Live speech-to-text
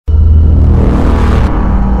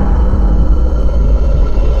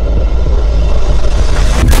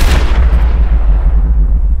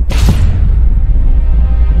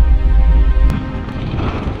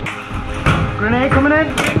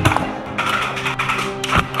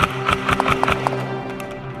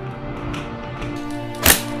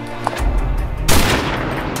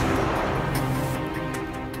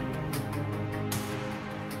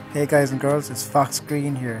Hey guys and girls, it's Fox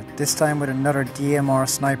Green here, this time with another DMR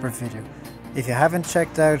sniper video. If you haven't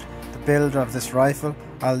checked out the build of this rifle,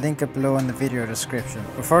 I'll link it below in the video description.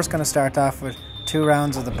 We're first going to start off with 2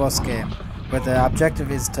 rounds of the bus game, where the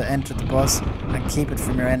objective is to enter the bus and keep it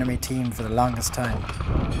from your enemy team for the longest time.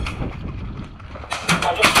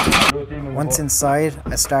 Once inside,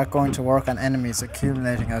 I start going to work on enemies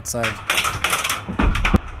accumulating outside.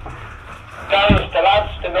 Guys,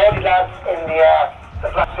 the naughty lads in the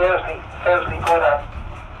flat, seriously good at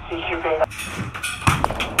CQB.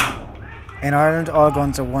 In Ireland, all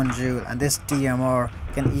guns are 1 joule, and this DMR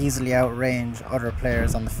can easily outrange other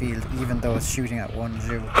players on the field, even though it's shooting at 1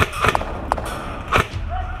 joule.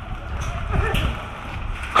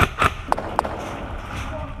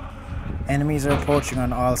 Enemies are approaching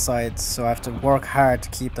on all sides, so I have to work hard to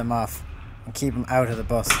keep them off and keep them out of the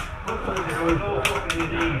bus.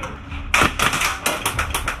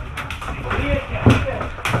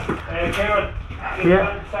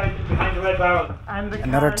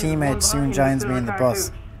 Another teammate soon joins me in the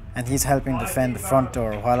bus, and he's helping defend the front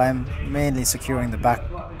door while I'm mainly securing the back.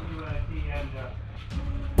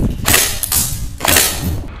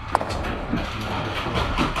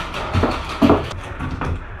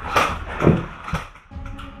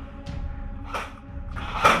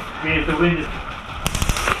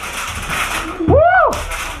 Woo!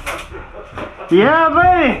 Yeah,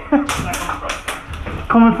 baby!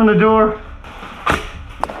 Coming from the door.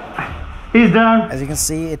 He's down. As you can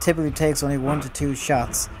see, it typically takes only 1 to 2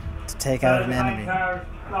 shots to take out an enemy.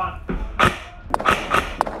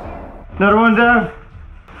 Another one down.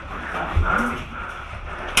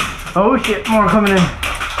 Oh shit, more coming in.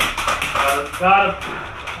 Got him.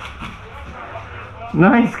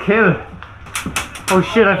 Nice kill. Oh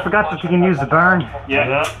shit, I forgot that you can use the barn.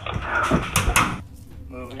 Yeah.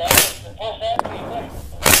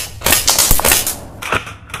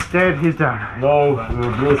 Dead, he's down. No, we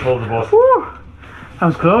were bruised over the bus. Woo! That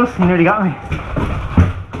was close, he nearly got me.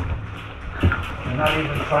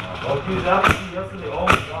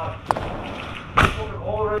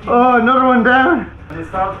 Oh, another one down.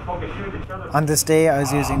 On this day, I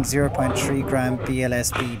was using 0.3 gram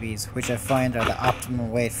BLS BBs, which I find are the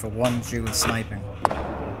optimum weight for 1 joule sniping.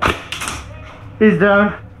 He's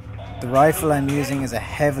down. The rifle I'm using is a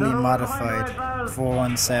heavily modified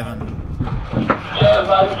 417.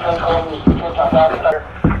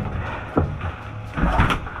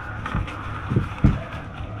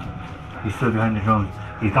 He's still behind the drums.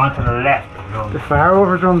 He's gone to the left. The far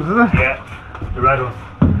over drums, is it? Yeah, the red one.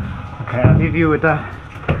 Okay, I'll leave you with that.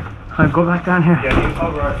 I'll go back down here. Yeah, you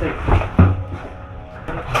cover our 6.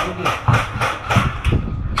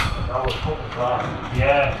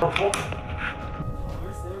 Yeah.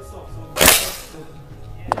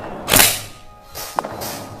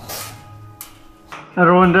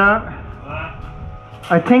 Another one down.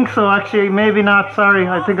 I think so, actually. Maybe not. Sorry,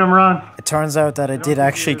 I think I'm wrong. It turns out that I did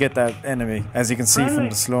actually get that enemy, as you can see from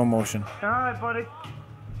the slow motion. Alright, buddy.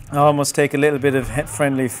 I almost take a little bit of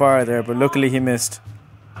friendly fire there, but luckily he missed.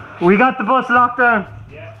 We got the bus locked down.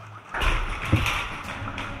 Yeah.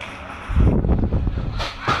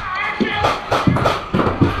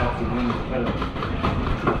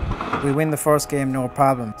 We win the first game no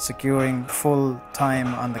problem, securing full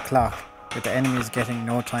time on the clock, with the enemies getting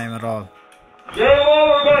no time at all. Game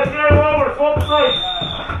over, guys, game over, swap the side.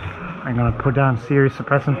 I'm gonna put down serious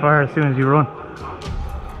suppressing fire as soon as you run.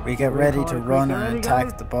 We get ready to run and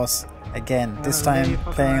attack the bus again, this time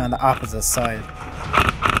playing on the opposite side.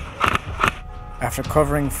 After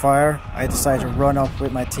covering fire, I decide to run up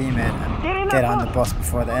with my teammate and get on the bus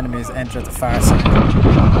before the enemies enter the far side.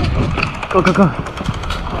 Go, go, go.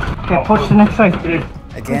 Okay, push the next side.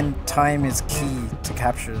 Again, time is key to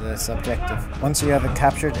capture this objective. Once you have it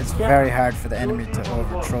captured, it's very hard for the enemy to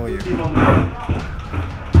overthrow you.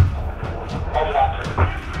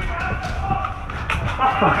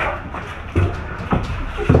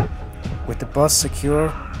 With the bus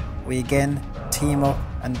secure, we again team up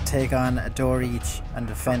and take on a door each and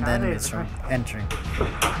defend enemies from entering.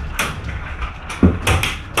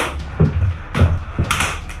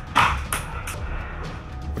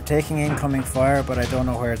 We're taking incoming fire, but I don't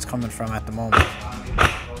know where it's coming from at the moment.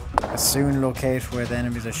 I soon locate where the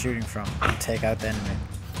enemies are shooting from and take out the enemy.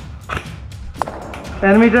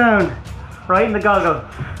 Enemy down. Right in the goggle.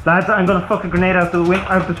 Lads, I'm gonna fuck a grenade out the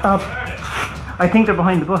top. I think they're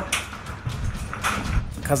behind the bus.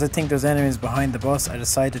 Because I think there's enemies behind the bus, I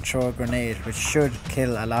decide to throw a grenade, which should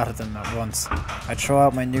kill a lot of them at once. I throw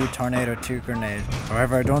out my new Tornado 2 grenade.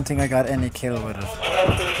 However, I don't think I got any kill with it.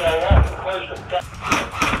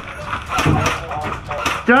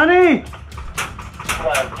 Johnny!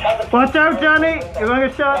 Watch out, Johnny! You're gonna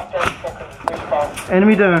get shot.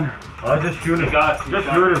 Enemy down. I just shoot him. Just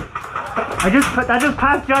shoot him. I just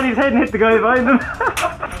passed Johnny's head and hit the guy behind him.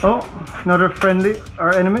 Oh, another friendly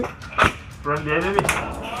or enemy. From the enemy.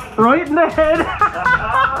 Right in the head.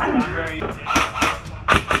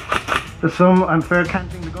 There's some unfair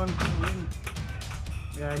canting the gun.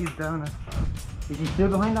 Yeah, he's down. Is he still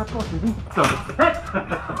behind that bus, is he?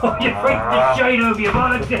 Oh, you freaked the shit out of you,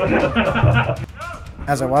 man.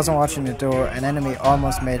 As I wasn't watching the door, an enemy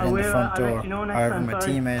almost made it in the front door. let you know next However, time, my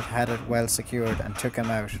sorry. teammate had it well secured and took him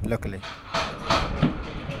out, luckily.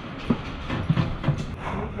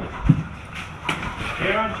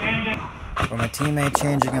 With my teammate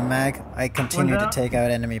changing a mag, I continued to take out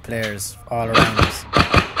enemy players all around us.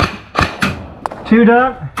 2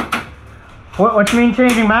 down. What do you mean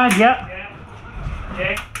changing mag? Yeah.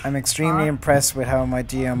 I'm extremely impressed with how my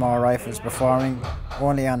DMR rifle is performing,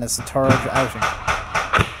 only on its third outing.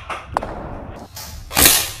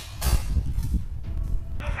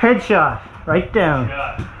 Headshot. Right down.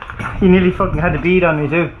 He nearly fucking had the bead on me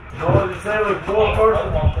too. No, you say like one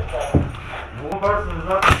person. One person is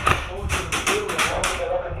not.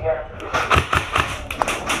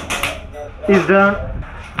 He's down.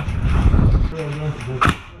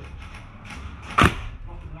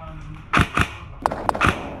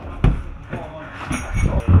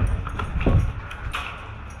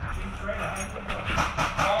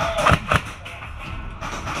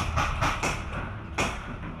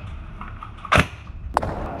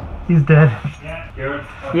 He's dead.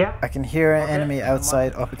 Yeah. I can hear an enemy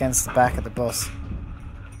outside up against the back of the bus.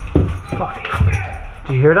 Fuck.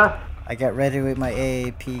 Do you hear that? I get ready with my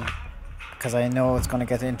AAP because I know it's going to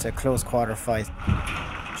get into a close quarter fight.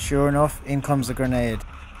 Sure enough, in comes a grenade.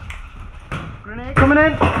 Grenade coming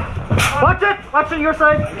in. Watch it! Watch it, your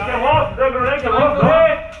side. Get off, the grenade, get off,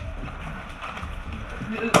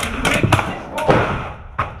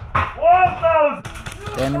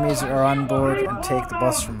 The enemies are on board and take the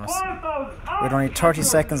bus from us. With only 30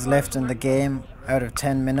 seconds left in the game out of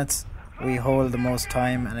 10 minutes, we hold the most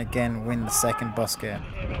time and again win the second bus game.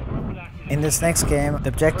 In this next game, the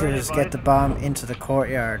objective is to get the bomb into the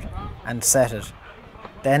courtyard and set it.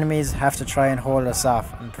 The enemies have to try and hold us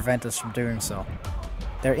off and prevent us from doing so.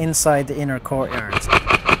 They're inside the inner courtyards.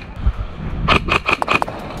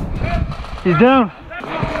 He's down.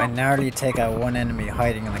 I narrowly take out one enemy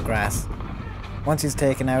hiding in the grass. Once he's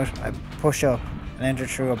taken out, I push up and enter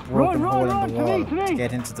through a broken hole in the wall to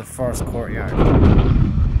get into the first courtyard.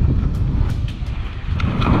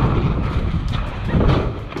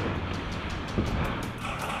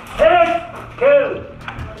 Kill!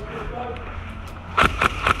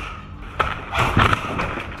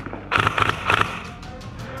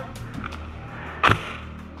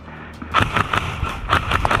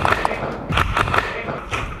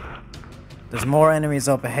 There's more enemies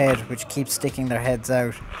up ahead which keep sticking their heads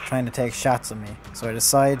out, trying to take shots at me. So I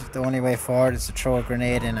decide the only way forward is to throw a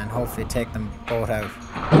grenade in and hopefully take them both out.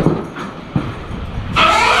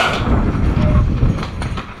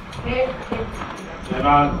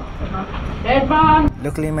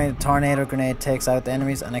 Luckily my tornado grenade takes out the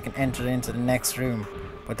enemies and I can enter into the next room.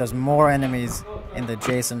 But there's more enemies in the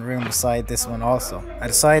adjacent room beside this one also. I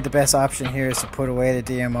decide the best option here is to put away the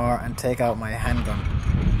DMR and take out my handgun.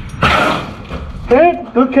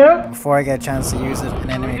 Good kill. Before I get a chance to use it, an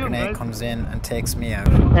enemy grenade comes in and takes me out.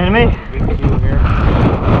 Enemy.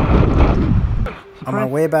 On my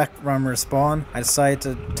way back from respawn, I decided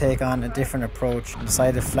to take on a different approach and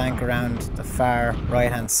decided to flank around the far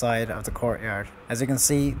right hand side of the courtyard. As you can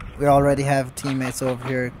see, we already have teammates over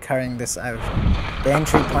here carrying this out. The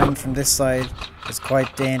entry point from this side is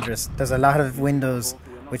quite dangerous. There's a lot of windows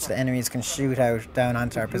which the enemies can shoot out down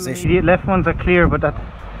onto our position. The left ones are clear, but that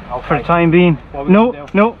for the time being.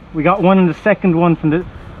 No, we got one in the second one from the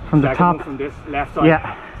top. From this left side.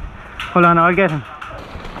 Yeah. Hold on, I'll get him.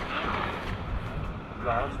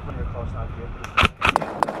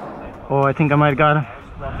 Oh, I think I might have got him.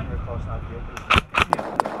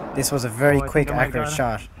 This was a very quick, accurate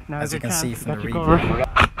shot, as you can see from the replay.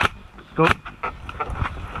 Go.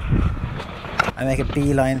 I make a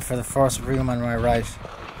beeline for the first room on my right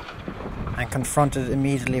and confronted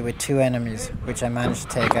immediately with two enemies, which I managed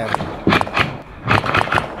to take out.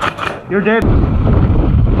 You're dead.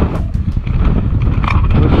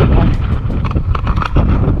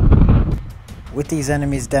 With these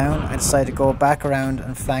enemies down, I decide to go back around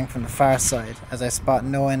and flank from the far side as I spot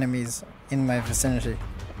no enemies in my vicinity.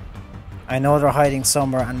 I know they're hiding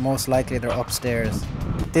somewhere and most likely they're upstairs.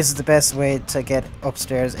 This is the best way to get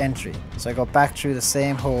upstairs entry, so I go back through the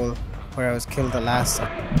same hole where I was killed the last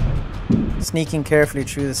time. Sneaking carefully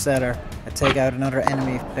through the cellar, I take out another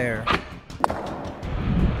enemy player.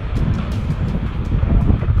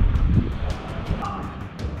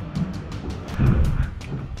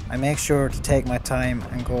 I make sure to take my time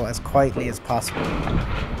and go as quietly as possible.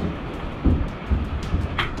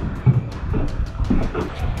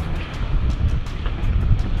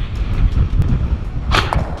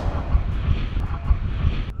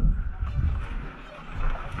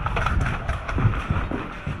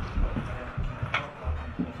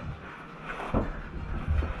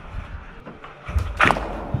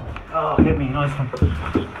 Oh, hit me, nice one.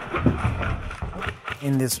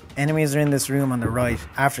 Enemies are in this room on the right.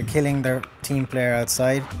 After killing their team player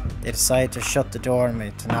outside, they decide to shut the door on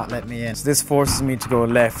me to not let me in. So this forces me to go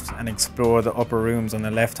left and explore the upper rooms on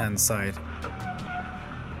the left hand side.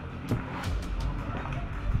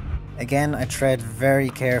 Again, I tread very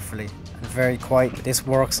carefully and very quietly. This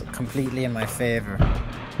works completely in my favour.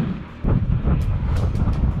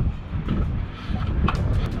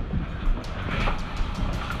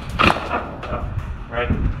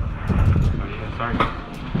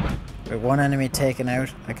 With one enemy taken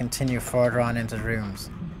out, I continue further on into the rooms.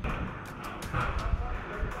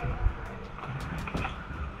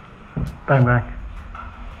 Bang bang.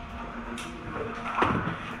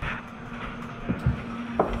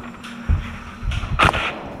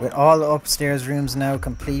 With all the upstairs rooms now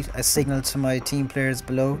complete, I signal to my team players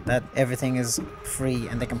below that everything is free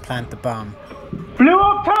and they can plant the bomb. Blue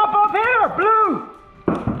up top up here! Blue!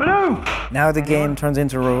 Blue! Now the game turns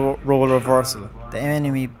into role reversal. The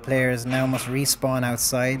enemy players now must respawn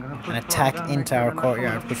outside and attack into our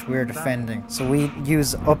courtyard, which we're defending. So we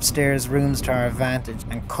use upstairs rooms to our advantage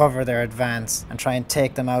and cover their advance and try and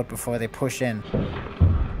take them out before they push in.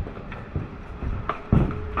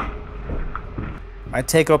 I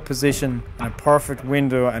take up position in a perfect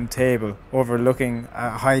window and table overlooking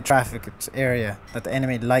a high trafficked area that the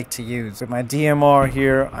enemy like to use. With my DMR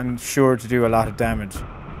here, I'm sure to do a lot of damage.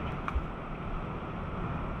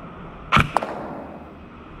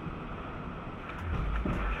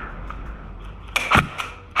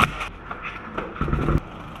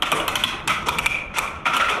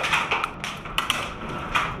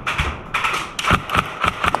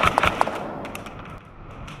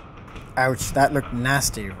 Ouch, that looked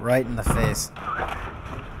nasty, right in the face.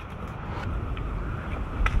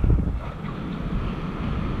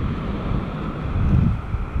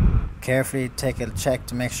 Carefully take a check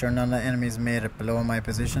to make sure none of the enemies made it below my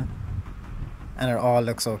position. And it all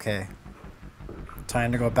looks okay.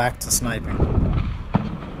 Time to go back to sniping.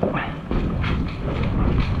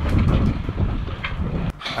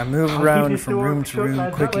 I move around from room to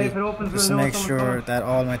room quickly just to make sure that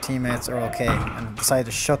all my teammates are okay, and decide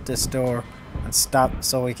to shut this door and stop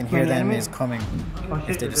so we can hear the enemies coming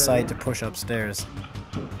if they decide to push upstairs.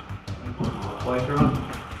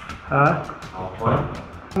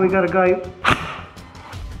 We got a guy.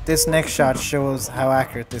 This next shot shows how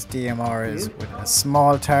accurate this DMR is. With a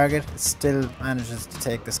small target, it still manages to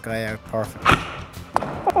take this guy out perfectly.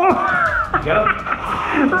 Get him?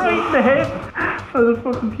 Right in the head. That was a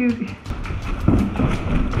fucking beauty.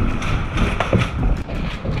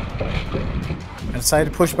 I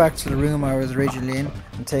decided to push back to the room I was originally in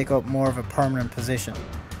and take up more of a permanent position.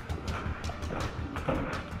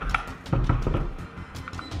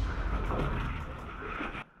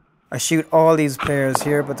 I shoot all these players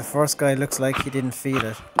here, but the first guy looks like he didn't feel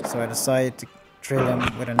it, so I decided to drill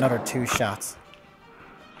him with another 2 shots.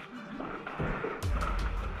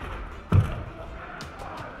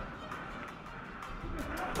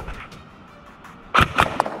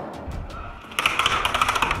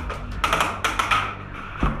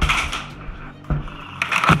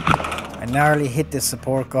 I narrowly hit this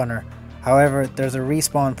support gunner, however there's a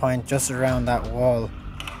respawn point just around that wall,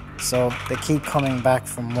 so they keep coming back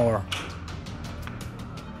for more.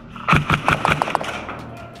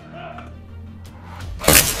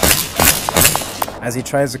 As he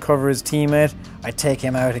tries to cover his teammate, I take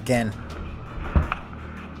him out again.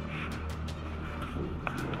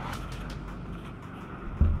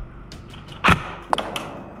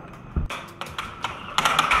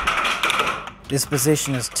 This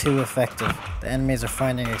position is too effective. The enemies are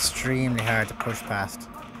finding it extremely hard to push past.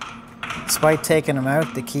 Despite taking them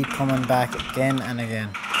out, they keep coming back again and again.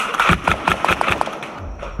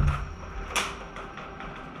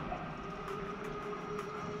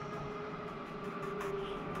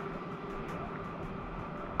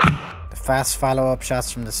 The fast follow-up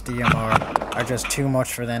shots from the DMR are just too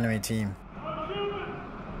much for the enemy team.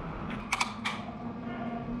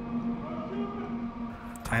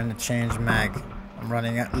 Time to change mag. I'm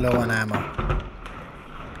running low on ammo.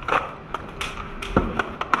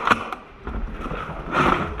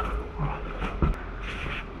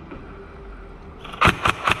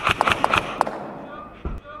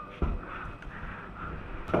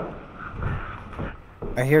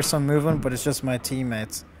 I hear some movement, but it's just my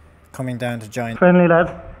teammates coming down to join. Friendly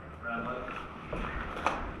lads.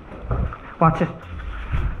 Watch it.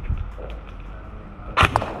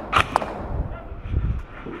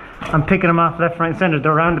 I'm picking them off left, right and centre.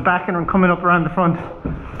 They're around the back and I'm coming up around the front.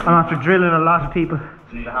 I'm after drilling a lot of people. Do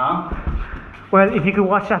you need a hand? Well, if you could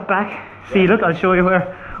watch that back. See, look, I'll show you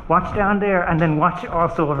where. Watch down there and then watch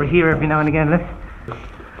also over here every now and again, look.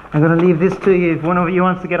 I'm going to leave this to you. If one of you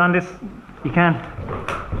wants to get on this, you can.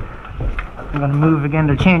 I'm going to move again.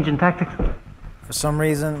 They're changing tactics. For some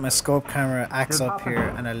reason, my scope camera acts up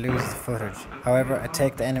here and I lose the footage. However, I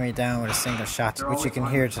take the enemy down with a single shot, which you can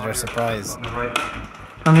hear to their surprise.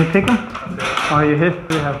 Can we pick them? Or you hit?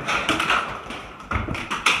 We have.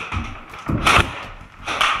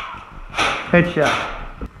 Headshot.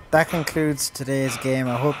 That concludes today's game.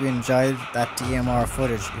 I hope you enjoyed that DMR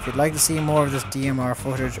footage. If you'd like to see more of this DMR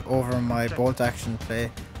footage over my bolt action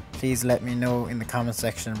play, please let me know in the comment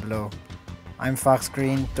section below. I'm Fox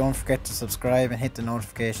Green. Don't forget to subscribe and hit the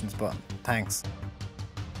notifications button. Thanks.